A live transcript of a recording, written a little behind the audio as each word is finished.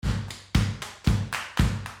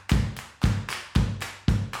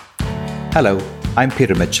Hello, I'm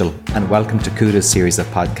Peter Mitchell, and welcome to CUDA's series of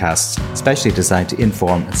podcasts specially designed to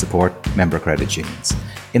inform and support member credit unions.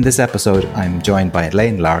 In this episode, I'm joined by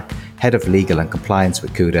Elaine Lark, Head of Legal and Compliance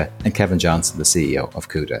with CUDA, and Kevin Johnson, the CEO of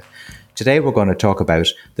CUDA. Today, we're going to talk about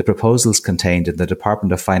the proposals contained in the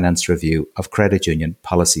Department of Finance review of Credit Union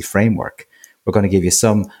Policy Framework. We're going to give you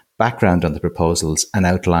some background on the proposals and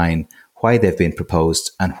outline why they've been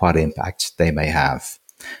proposed and what impact they may have.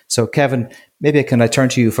 So, Kevin, maybe can I turn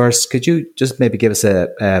to you first? Could you just maybe give us a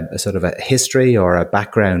sort of a history or a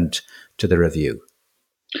background to the review?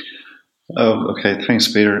 Oh, okay.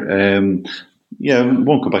 Thanks, Peter. I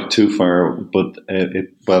won't go back too far, but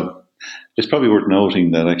it's probably worth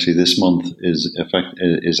noting that actually this month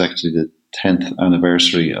is actually the 10th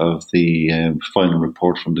anniversary of the final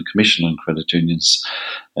report from the Commission on Credit Unions,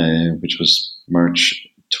 which was March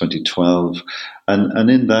 2012,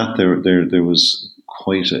 and in that there was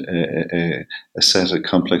quite a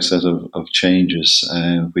complex set of changes,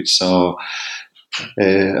 which saw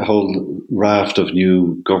a whole raft of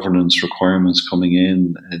new governance requirements coming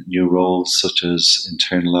in, new roles such as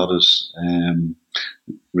internal audit,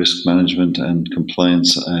 risk management and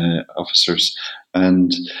compliance officers,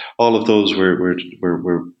 and all of those were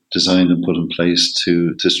designed and put in place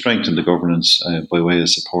to strengthen the governance by way of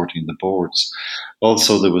supporting the boards.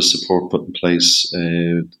 Also, there was support put in place.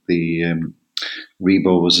 The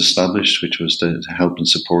REBO was established, which was to help and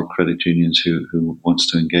support credit unions who wants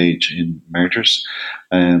to engage in mergers.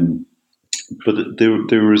 But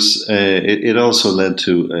there was it also led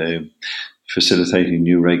to facilitating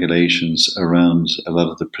new regulations around a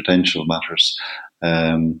lot of the prudential matters.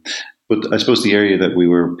 But I suppose the area that we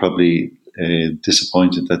were probably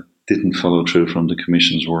disappointed that didn't follow through from the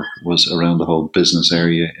Commission's work was around the whole business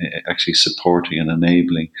area, actually supporting and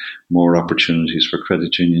enabling more opportunities for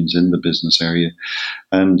credit unions in the business area.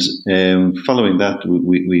 And following that,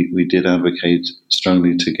 we did advocate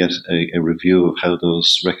strongly to get a review of how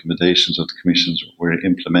those recommendations of the Commission's were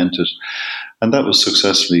implemented. And that was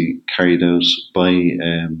successfully carried out by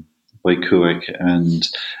CUAC, and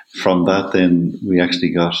from that then we actually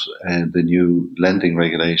got the new lending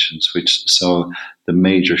regulations, which saw the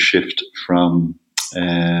major shift from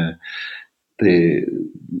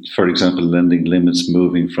for example, lending limits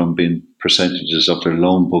moving from being percentages of their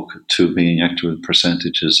loan book to being actual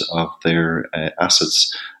percentages of their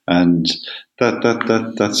assets, and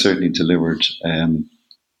that certainly delivered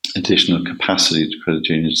additional capacity to credit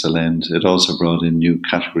unions to lend. It also brought in new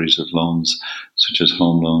categories of loans, such as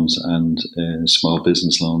home loans and small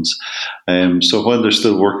business loans. So while there's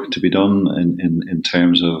still work to be done in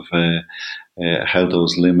terms of how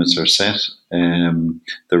those limits are set,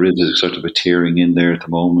 there is a sort of a tiering in there at the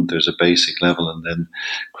moment. There's a basic level, and then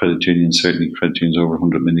credit unions, certainly credit unions over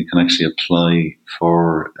 100 million, can actually apply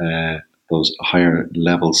for those higher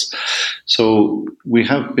levels. So we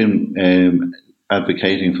have been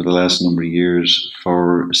advocating for the last number of years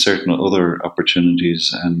for certain other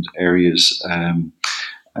opportunities and areas,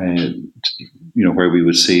 where we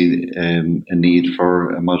would see a need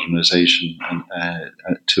for a modernisation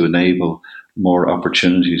to enable more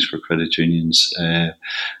opportunities for credit unions,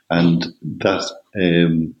 and that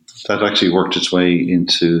actually worked its way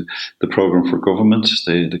into the programme for government,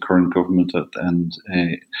 the current government,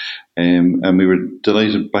 and we were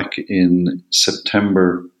delighted back in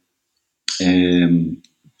September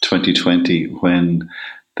 2020 when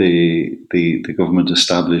the government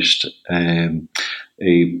established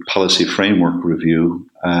a policy framework review,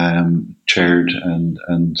 chaired and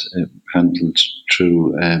handled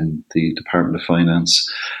through the Department of Finance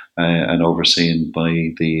and overseen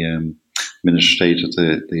by the Minister of State of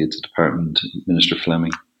the Department, Minister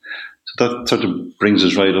Fleming. So that sort of brings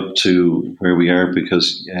us right up to where we are,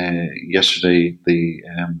 because yesterday,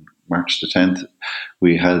 March the 10th,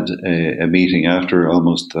 we had a meeting after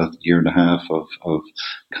almost that year and a half of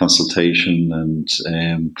consultation and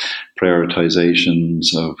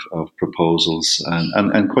prioritizations of proposals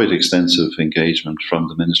and quite extensive engagement from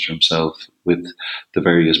the Minister himself with the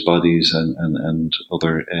various bodies and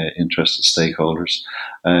other interested stakeholders,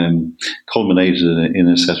 culminated in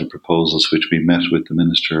a set of proposals which we met with the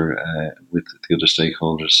Minister, with the other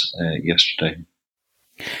stakeholders yesterday.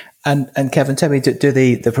 And Kevin, tell me, do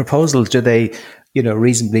the proposals, do they,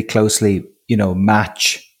 reasonably closely,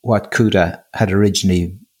 match what CUDA had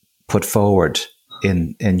originally put forward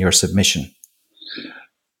in your submission?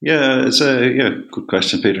 Yeah, it's a good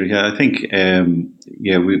question, Peter. Yeah, I think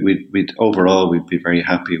we'd overall we'd be very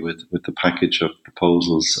happy with the package of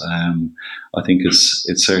proposals. I think it's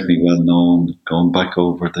certainly well known, going back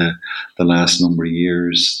over the last number of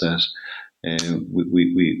years, that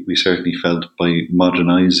we certainly felt by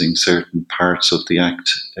modernising certain parts of the Act,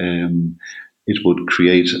 it would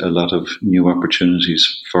create a lot of new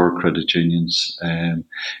opportunities for credit unions,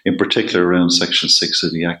 in particular around Section 6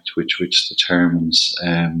 of the Act, which determines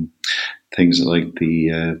things like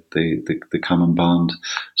the common bond.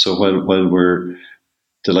 So while we're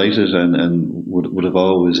delighted and would have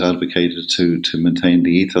always advocated to maintain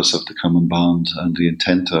the ethos of the common bond and the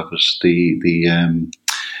intent of it,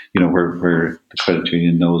 where the credit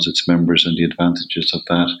union knows its members and the advantages of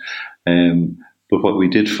that. But what we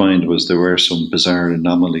did find was there were some bizarre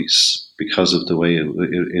anomalies because of the way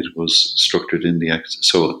it was structured in the Act.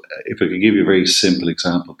 So if I could give you a very simple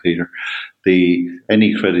example, Peter,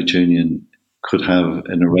 any credit union could have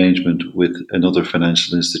an arrangement with another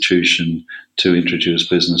financial institution to introduce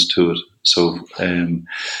business to it. So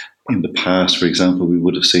in the past, for example, we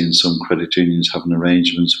would have seen some credit unions having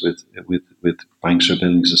arrangements with banks or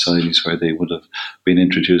building societies where they would have been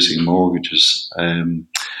introducing mortgages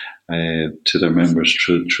to their members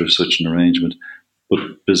through such an arrangement, but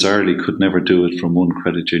bizarrely could never do it from one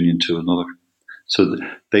credit union to another. So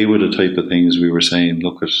they were the type of things we were saying,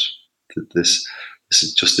 look, at this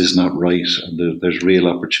just is not right, and there's real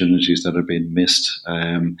opportunities that are being missed.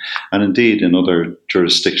 And indeed, in other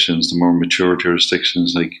jurisdictions, the more mature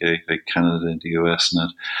jurisdictions like Canada and the US, and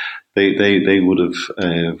that they would have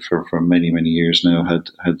for many years now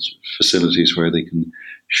had facilities where they can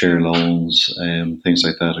share loans and things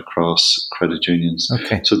like that across credit unions.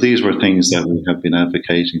 Okay. So these were things that we have been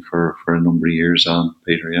advocating for a number of years on,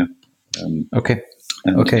 Peter. Yeah. Okay.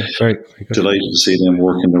 Okay. Very good. Delighted to see them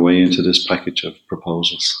working their way into this package of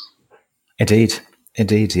proposals. Indeed.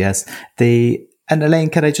 Yes. And Elaine,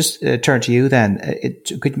 can I just turn to you then?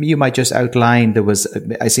 You might just outline.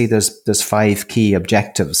 I see there's 5 key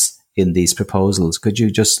objectives in these proposals. Could you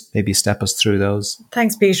just maybe step us through those?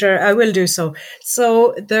 Thanks, Peter. I will do so.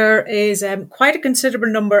 So there is quite a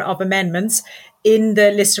considerable number of amendments in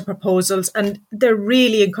the list of proposals, and they're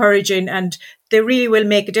really encouraging and they really will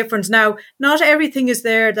make a difference. Now, not everything is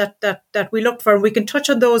there that we look for, and we can touch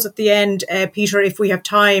on those at the end, Peter, if we have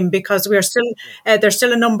time, because we are still there's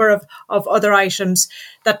still a number of other items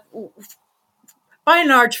that by and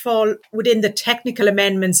large fall within the technical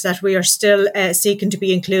amendments that we are still seeking to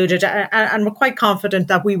be included, and we're quite confident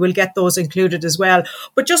that we will get those included as well.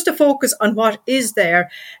 But just to focus on what is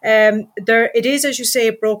there it is, as you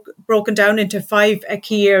say, broken down into 5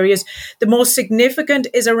 key areas. The most significant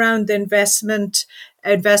is around the investments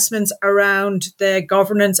around the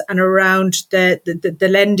governance and around the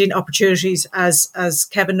lending opportunities, as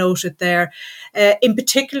Kevin noted there. In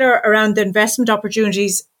particular, around the investment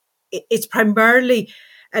opportunities, it's primarily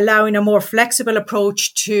allowing a more flexible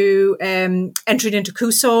approach to entering into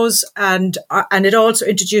CUSOs, and it also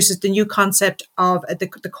introduces the new concept of the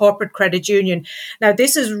corporate credit union. Now,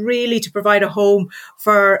 this is really to provide a home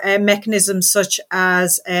for mechanisms such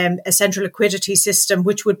as a central liquidity system,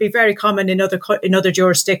 which would be very common in other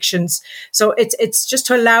jurisdictions. So it's just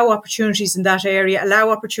to allow opportunities in that area, allow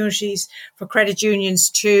opportunities for credit unions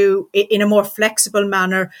to, in a more flexible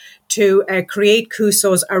manner, to create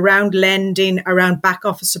CUSOs around lending, around back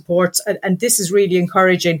office supports, and this is really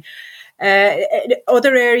encouraging.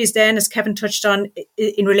 Other areas then, as Kevin touched on,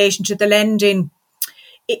 in relation to the lending,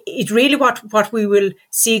 it really what we will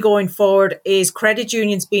see going forward is credit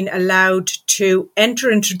unions being allowed to enter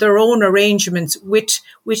into their own arrangements with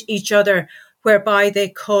each other, whereby they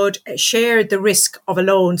could share the risk of a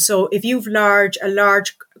loan. So if you've a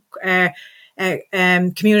large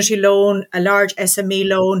community loan, a large SME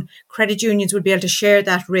loan, credit unions would be able to share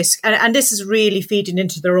that risk. And this is really feeding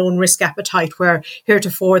into their own risk appetite, where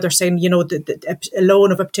heretofore they're saying, a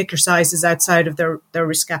loan of a particular size is outside of their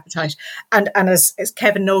risk appetite. And as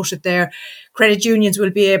Kevin noted there, credit unions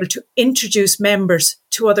will be able to introduce members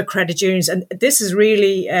to other credit unions. And this is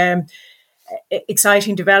really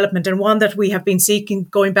exciting development, and one that we have been seeking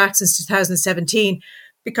going back since 2017.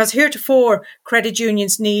 Because heretofore, credit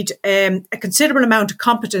unions need a considerable amount of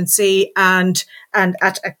competency and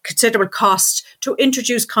at a considerable cost to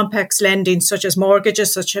introduce complex lending, such as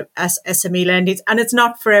mortgages, such as SME lending. And it's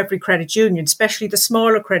not for every credit union, especially the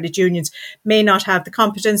smaller credit unions may not have the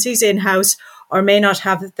competencies in-house or may not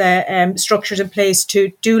have the structures in place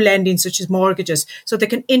to do lending such as mortgages. So they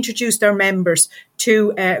can introduce their members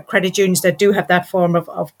to credit unions that do have that form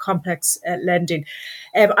of complex lending.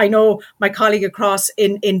 I know my colleague across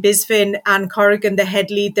in BizFin, Anne Corrigan, the head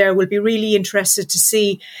lead there, will be really interested to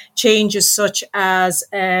see changes such as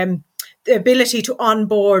the ability to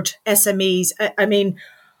onboard SMEs. I mean,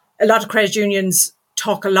 a lot of credit unions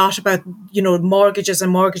talk a lot about, mortgages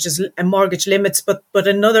and mortgage limits, but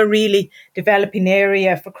another really developing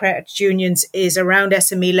area for credit unions is around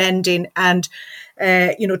SME lending. And,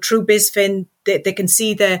 through BizFin, they can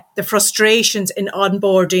see the frustrations in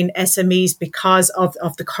onboarding SMEs because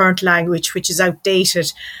of the current language, which is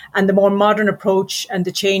outdated, and the more modern approach and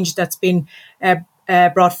the change that's been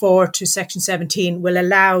brought forward to Section 17 will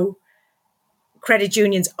allow credit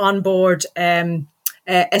unions onboard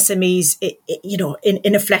SMEs,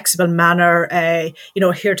 in a flexible manner.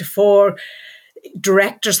 Heretofore,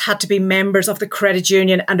 directors had to be members of the credit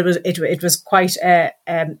union, and it was quite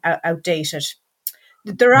outdated.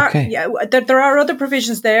 There are other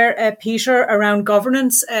provisions there, Peter, around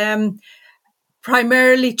governance,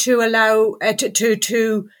 primarily to allow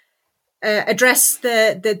to address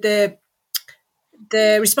the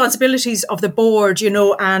responsibilities of the board,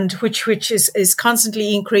 and which is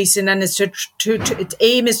constantly increasing, and is its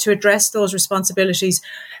aim is to address those responsibilities.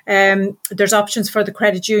 There's options for the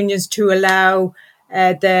credit unions to allow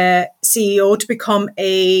the CEO to become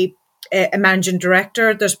a managing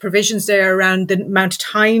director. There's provisions there around the amount of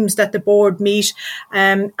times that the board meet,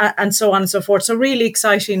 and so on and so forth. So really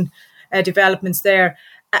exciting developments there.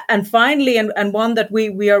 And finally, and one that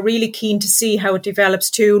we are really keen to see how it develops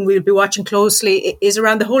too, and we'll be watching closely, is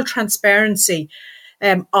around the whole transparency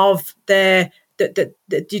of the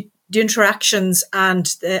interactions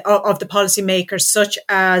and of the policymakers, such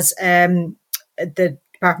as the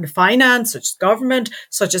Department of Finance, such as government,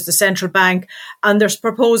 such as the central bank. And there's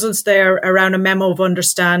proposals there around a memo of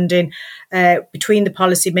understanding between the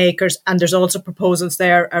policymakers, and there's also proposals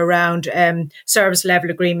there around service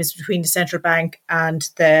level agreements between the central bank and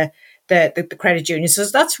the credit union. So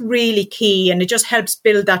that's really key, and it just helps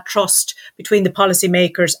build that trust between the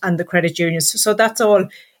policymakers and the credit unions. So that's all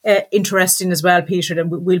interesting as well, Peter,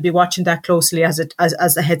 and we'll be watching that closely as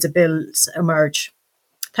the heads of bills emerge.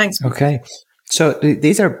 Thanks. Okay. So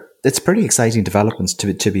it's pretty exciting developments,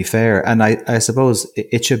 to be fair. And I suppose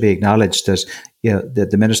it should be acknowledged that,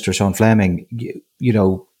 the Minister, Sean Fleming,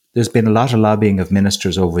 there's been a lot of lobbying of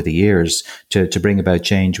ministers over the years to bring about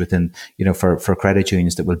change within, for credit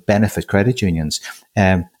unions that will benefit credit unions.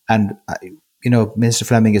 And Minister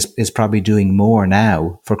Fleming is probably doing more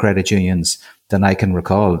now for credit unions than I can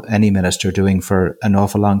recall any minister doing for an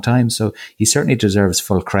awful long time. So he certainly deserves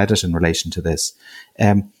full credit in relation to this.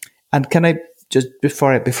 And can I just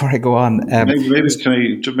before I go on, can I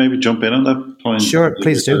jump in on that point? Sure,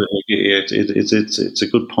 please do. It's a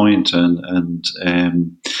good point, and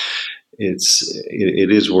it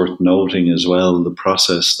is worth noting as well the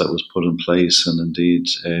process that was put in place, and indeed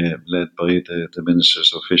led by the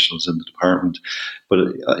minister's officials in the department. But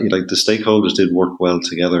the stakeholders did work well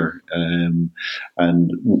together, and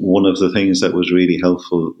one of the things that was really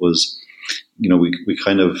helpful was, we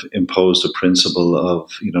kind of imposed a principle of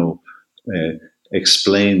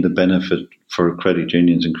explain the benefit for credit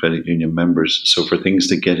unions and credit union members. So for things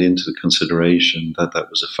to get into the consideration, that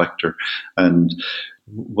was a factor. And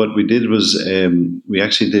what we did was we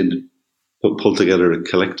actually did pull together a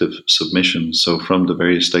collective submission. So from the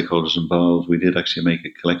various stakeholders involved, we did actually make a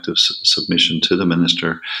collective submission to the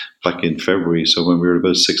minister back in February. So when we were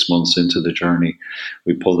about 6 months into the journey,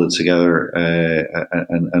 we pulled it together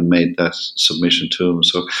and made that submission to him.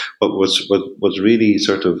 So what was really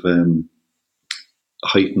sort of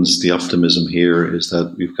heightens the optimism here is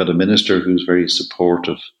that we've got a minister who's very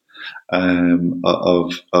supportive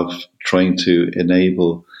of trying to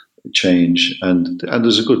enable change, and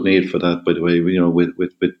there's a good need for that, by the way.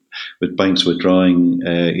 With banks withdrawing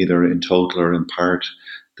either in total or in part,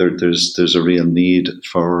 there's a real need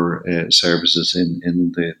for services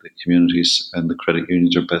in the communities, and the credit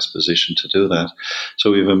unions are best positioned to do that.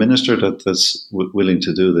 So we have a minister that's willing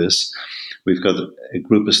to do this. We've got a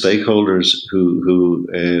group of stakeholders who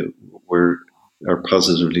are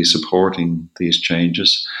positively supporting these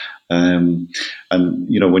changes. And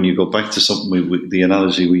when you go back to something, the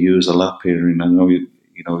analogy we use a lot, Peter, and I know you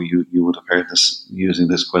would have heard this, using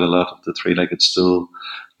this quite a lot, of the three-legged stool,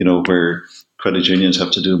 where credit unions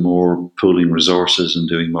have to do more pooling resources and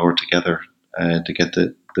doing more together to get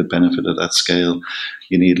the benefit of that scale.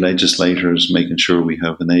 You need legislators making sure we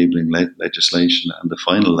have enabling legislation, and the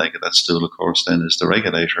final leg of that stool, of course, then is the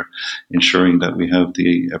regulator, ensuring that we have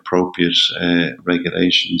the appropriate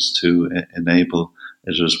regulations to enable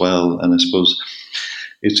it as well. And I suppose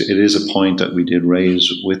it is a point that we did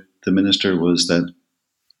raise with the minister, was that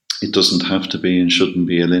it doesn't have to be and shouldn't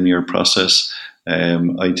be a linear process.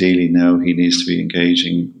 Ideally, now he needs to be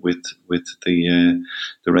engaging with the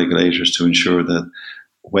regulators to ensure that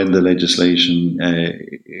when the legislation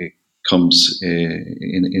comes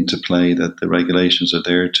into play, that the regulations are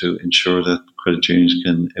there to ensure that credit unions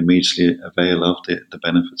can immediately avail of the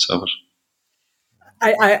benefits of it.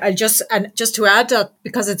 I just to add that,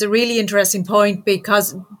 because it's a really interesting point,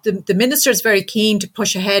 because the minister is very keen to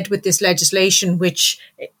push ahead with this legislation, which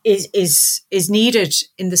is needed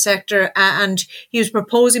in the sector, and he was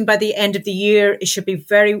proposing by the end of the year it should be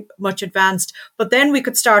very much advanced. But then we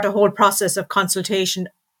could start a whole process of consultation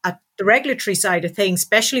at the regulatory side of things,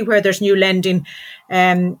 especially where there's new lending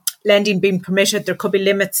being permitted. There could be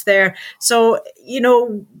limits there. So,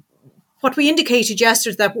 what we indicated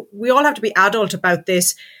yesterday is that we all have to be adult about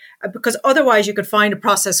this, because otherwise you could find a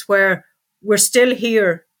process where we're still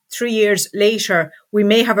here 3 years later. We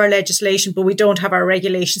may have our legislation, but we don't have our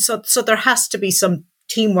regulation. So there has to be some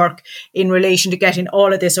teamwork in relation to getting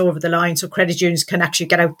all of this over the line so credit unions can actually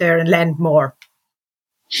get out there and lend more.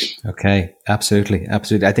 Okay, absolutely.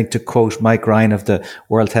 I think, to quote Mike Ryan of the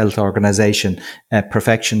World Health Organization,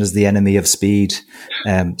 perfection is the enemy of speed.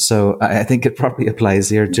 So I think it probably applies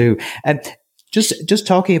here too. And just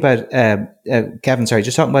talking about, Kevin,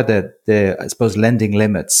 just talking about the I suppose, lending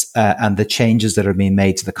limits and the changes that are being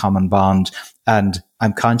made to the common bond. And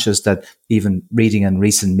I'm conscious that even reading in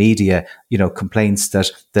recent media, complaints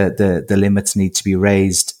that the limits need to be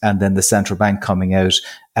raised, and then the central bank coming out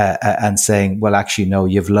and saying, well, actually, no,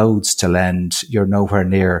 you've loads to lend. You're nowhere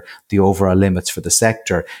near the overall limits for the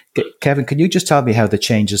sector. Kevin, can you just tell me how the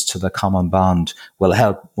changes to the common bond will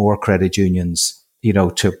help more credit unions,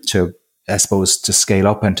 to I suppose, to scale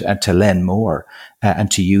up and to lend more and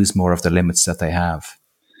to use more of the limits that they have?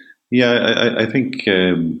 Yeah, I think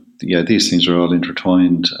these things are all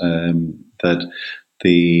intertwined. That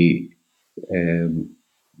the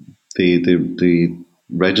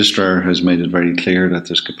registrar has made it very clear that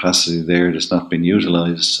there's capacity there that's not been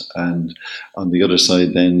utilised, and on the other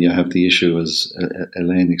side, then you have the issue, as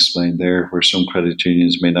Elaine explained there, where some credit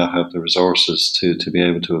unions may not have the resources to be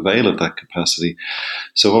able to avail of that capacity.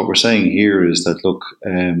 So what we're saying here is that, look,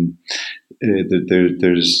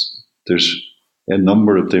 there's a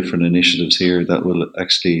number of different initiatives here that will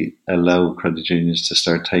actually allow credit unions to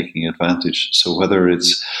start taking advantage. So whether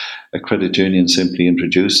it's a credit union simply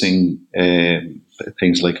introducing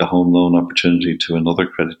things like a home loan opportunity to another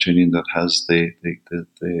credit union that has the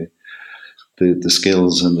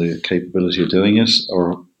skills and the capability of doing it,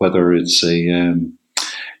 or whether it's you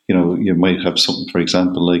might have something, for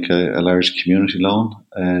example, like a large community loan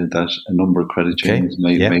that a number of credit unions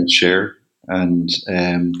may share. And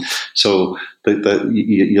so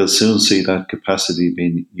you'll soon see that capacity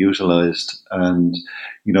being utilised. And,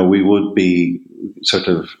 we would be sort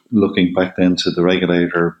of looking back then to the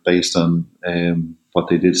regulator based on what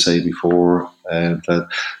they did say before, that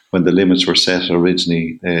when the limits were set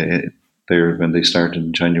originally, when they started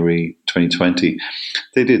in January 2020,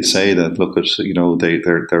 they did say that, look,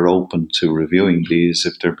 they're open to reviewing these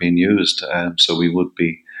if they're being used. So we would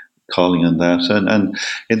be calling on that, and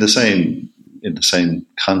in the same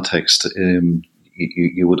context,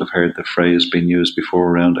 you would have heard the phrase being used before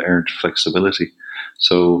around earned flexibility.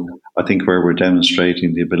 So I think where we're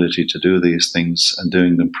demonstrating the ability to do these things and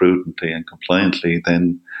doing them prudently and compliantly,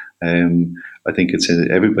 then I think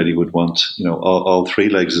everybody would want, all three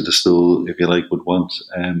legs of the stool, if you like, would want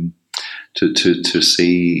to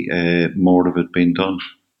see more of it being done.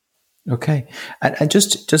 Okay. And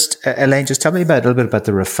just Elaine, just tell me a little bit about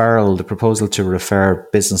the proposal to refer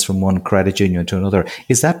business from one credit union to another.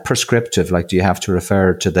 Is that prescriptive? Like, do you have to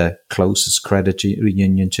refer to the closest credit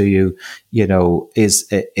union to you?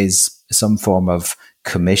 Is some form of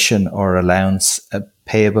commission or allowance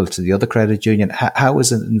payable to the other credit union? How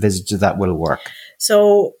is it envisaged that will work?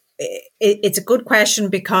 So it's a good question,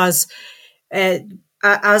 because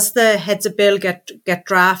as the heads of bill get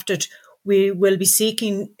drafted, we will be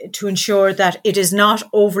seeking to ensure that it is not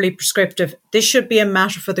overly prescriptive. This should be a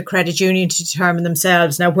matter for the credit union to determine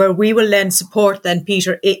themselves. Now, where we will lend support then,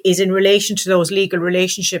 Peter, is in relation to those legal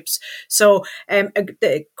relationships. So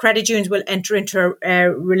the credit unions will enter into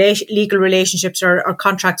legal relationships or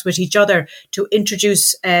contracts with each other to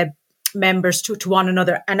introduce members to one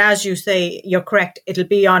another. And as you say, you're correct, it'll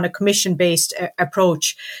be on a commission-based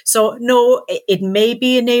approach. So no, it may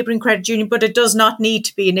be a neighbouring credit union, but it does not need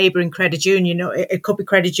to be a neighbouring credit union. It could be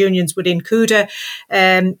credit unions within CUDA.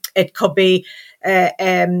 It could be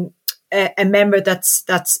a member that's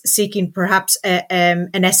seeking perhaps an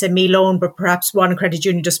SME loan, but perhaps one credit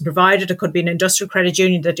union doesn't provide it. It could be an industrial credit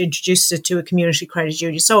union that introduces it to a community credit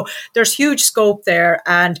union. So there's huge scope there,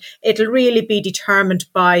 and it'll really be determined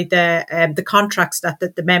by the contracts that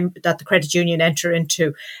the credit union enter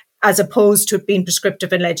into, as opposed to it being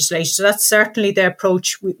prescriptive in legislation. So that's certainly the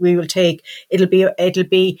approach we will take. It'll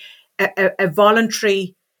be a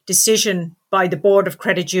voluntary decision by the board of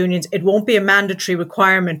credit unions. It won't be a mandatory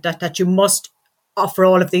requirement that you must offer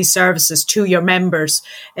all of these services to your members.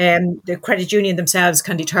 The credit union themselves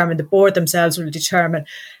can determine, the board themselves will determine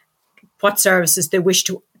what services they wish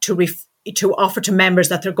to offer to members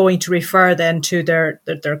that they're going to refer then to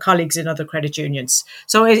their colleagues in other credit unions.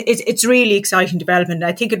 So it's really exciting development.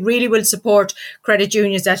 I think it really will support credit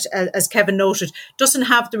unions that, as Kevin noted, doesn't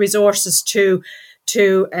have the resources to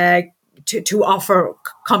offer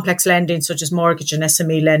complex lending such as mortgage and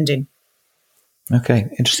SME lending. Okay,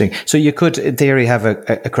 interesting. So you could, in theory, have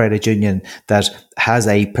a credit union that has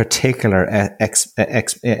a particular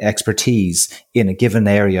expertise in a given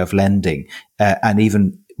area of lending, and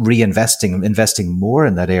even investing more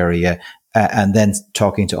in that area, and then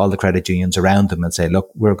talking to all the credit unions around them and say, look,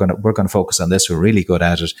 we're going to focus on this. We're really good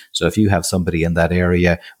at it. So if you have somebody in that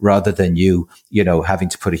area, rather than you having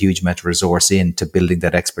to put a huge amount of resource into building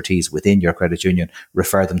that expertise within your credit union,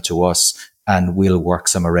 refer them to us, and we'll work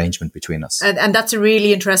some arrangement between us. And that's a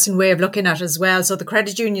really interesting way of looking at it as well. So the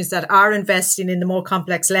credit unions that are investing in the more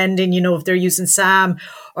complex lending, if they're using SAM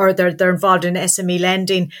or they're involved in SME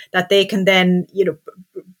lending, that they can then,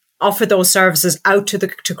 offer those services out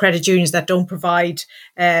to credit unions that don't provide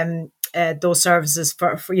those services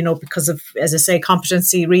for because of, as I say,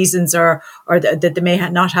 competency reasons or that they may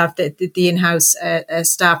not have the in-house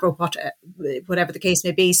staff or whatever the case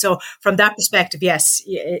may be. So from that perspective, yes,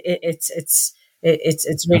 it's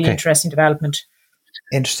really interesting development.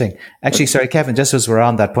 Interesting. Actually, sorry, Kevin, just as we're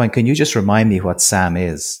on that point, can you just remind me what SAM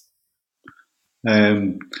is?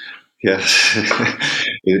 Yes,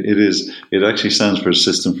 it is. It actually stands for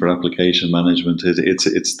System for Application Management.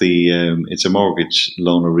 It's a mortgage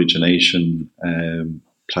loan origination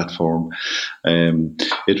platform.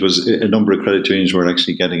 It was a number of credit unions were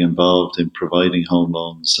actually getting involved in providing home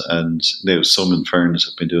loans, and some, in fairness,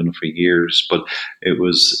 have been doing it for years. But it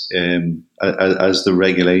was as the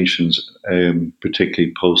regulations,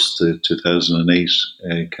 particularly post the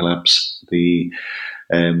 2008 collapse,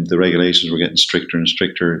 the regulations were getting stricter and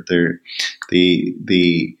stricter.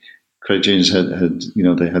 The credit unions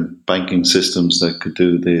had banking systems that could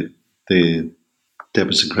do the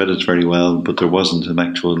debits and credits very well, but there wasn't an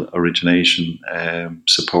actual origination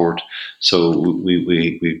support. So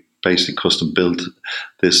we basically custom built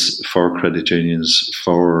this for credit unions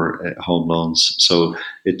for home loans. So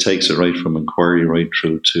it takes it right from inquiry right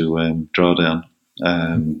through to drawdown.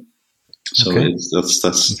 So that's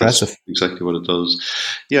exactly what it does.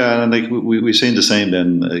 Yeah, and we've seen the same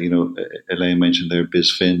then, Elaine mentioned there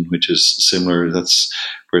BizFin, which is similar. That's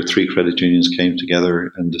where 3 credit unions came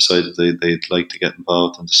together and decided they'd like to get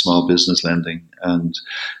involved in the small business lending and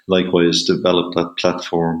likewise develop that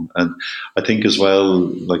platform. And I think as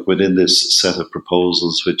well, like within this set of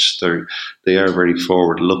proposals, which they are very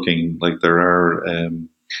forward looking, like there are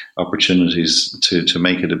opportunities to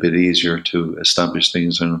make it a bit easier to establish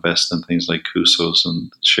things and invest in things like CUSOs and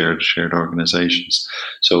shared organizations.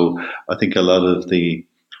 So I think a lot of the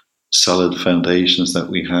solid foundations that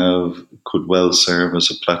we have could well serve as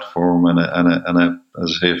a platform and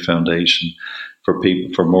as a foundation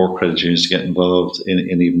for more credit unions to get involved in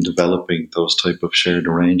even developing those type of shared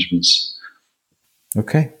arrangements.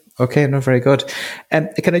 Okay, no, very good.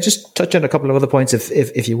 Can I just touch on a couple of other points,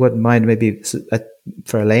 if you wouldn't mind, maybe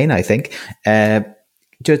for Elaine, I think.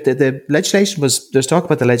 The legislation there's talk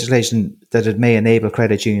about the legislation that it may enable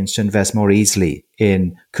credit unions to invest more easily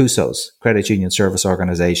in CUSOs, credit union service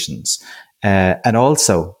organizations, and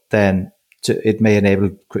also then it may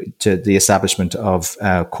enable to the establishment of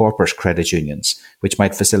corporate credit unions, which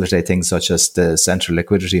might facilitate things such as the central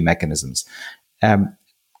liquidity mechanisms.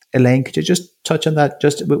 Elaine, could you just touch on that?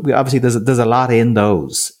 Obviously, there's a lot in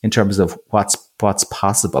those in terms of what's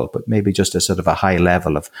possible, but maybe just a sort of a high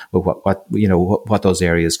level of what those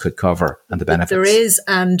areas could cover and the benefits. There is,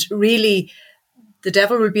 and really, the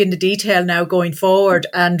devil will be in the detail now going forward,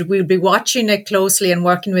 and we'll be watching it closely and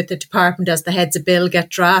working with the department as the heads of bill get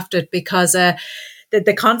drafted, because the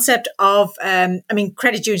concept of,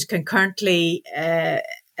 credit unions can currently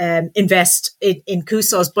invest in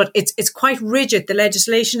CUSOs, but it's quite rigid. The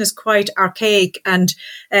legislation is quite archaic, and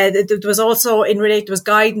there was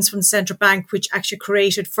guidance from the central bank which actually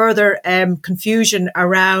created further confusion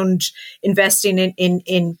around investing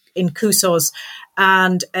in CUSOs.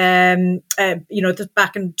 And,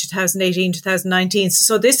 back in 2018, 2019.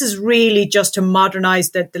 So this is really just to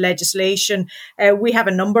modernize the legislation. We have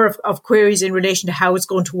a number of queries in relation to how it's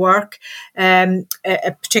going to work,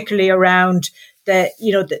 particularly around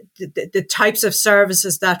the types of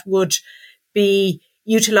services that would be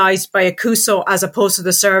utilised by a CUSO as opposed to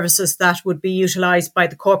the services that would be utilised by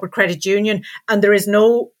the corporate credit union. And there is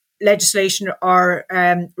no legislation or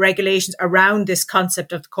regulations around this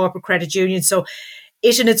concept of the corporate credit union. So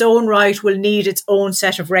it in its own right will need its own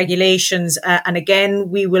set of regulations. And again,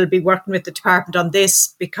 we will be working with the department on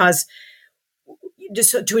this, because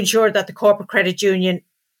just to ensure that the corporate credit union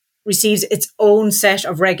receives its own set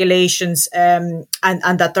of regulations, and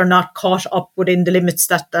that they're not caught up within the limits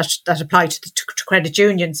that apply to credit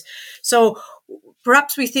unions. So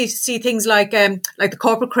perhaps we see things like the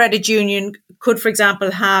corporate credit union could, for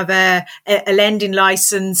example, have a lending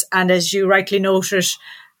license, and as you rightly noted,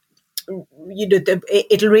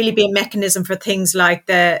 it'll really be a mechanism for things like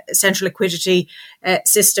the central liquidity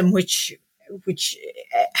system, which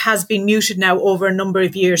has been muted now over a number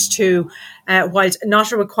of years too, whilst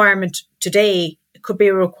not a requirement today, it could be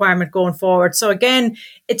a requirement going forward. So again,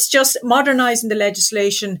 it's just modernising the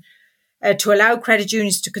legislation to allow credit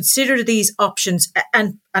unions to consider these options,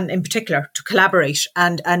 and in particular to collaborate.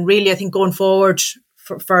 And really, I think going forward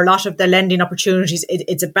for a lot of the lending opportunities,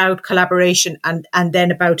 it's about collaboration and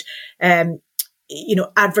then about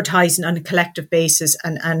advertising on a collective basis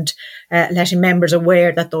and letting members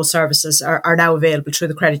aware that those services are now available through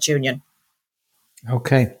the credit union.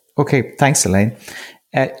 Okay. Thanks, Elaine.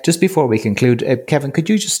 Just before we conclude, Kevin, could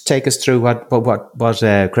you just take us through what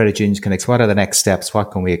credit unions can expect? What are the next steps?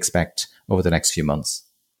 What can we expect over the next few months?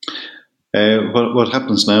 What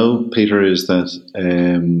happens now, Peter, is that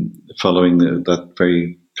following that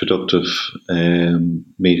very productive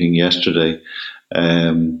meeting yesterday,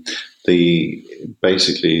 the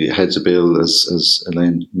basically heads of bill, as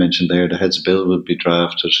Elaine mentioned there, the heads of bill will be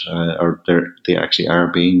drafted, or they actually are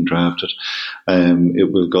being drafted.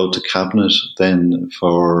 It will go to cabinet then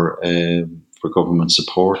for government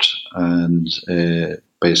support and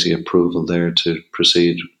basically approval there to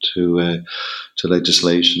proceed to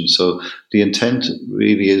legislation. So the intent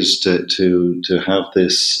really is to have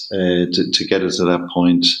this to get us to that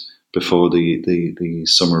point before the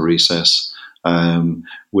summer recess,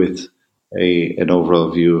 with an overall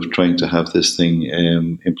view of trying to have this thing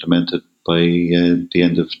implemented by the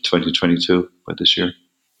end of 2022, by this year.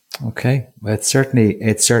 Okay, well, it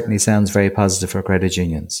certainly sounds very positive for credit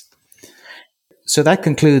unions. So that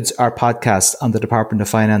concludes our podcast on the Department of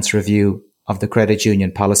Finance review of the Credit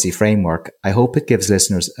Union Policy Framework. I hope it gives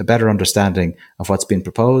listeners a better understanding of what's been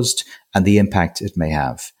proposed and the impact it may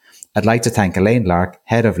have. I'd like to thank Elaine Lark,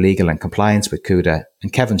 Head of Legal and Compliance with CUDA,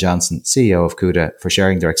 and Kevin Johnson, CEO of CUDA, for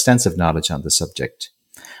sharing their extensive knowledge on the subject.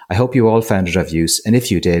 I hope you all found it of use, and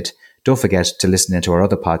if you did, don't forget to listen into our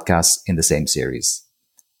other podcasts in the same series.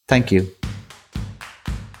 Thank you.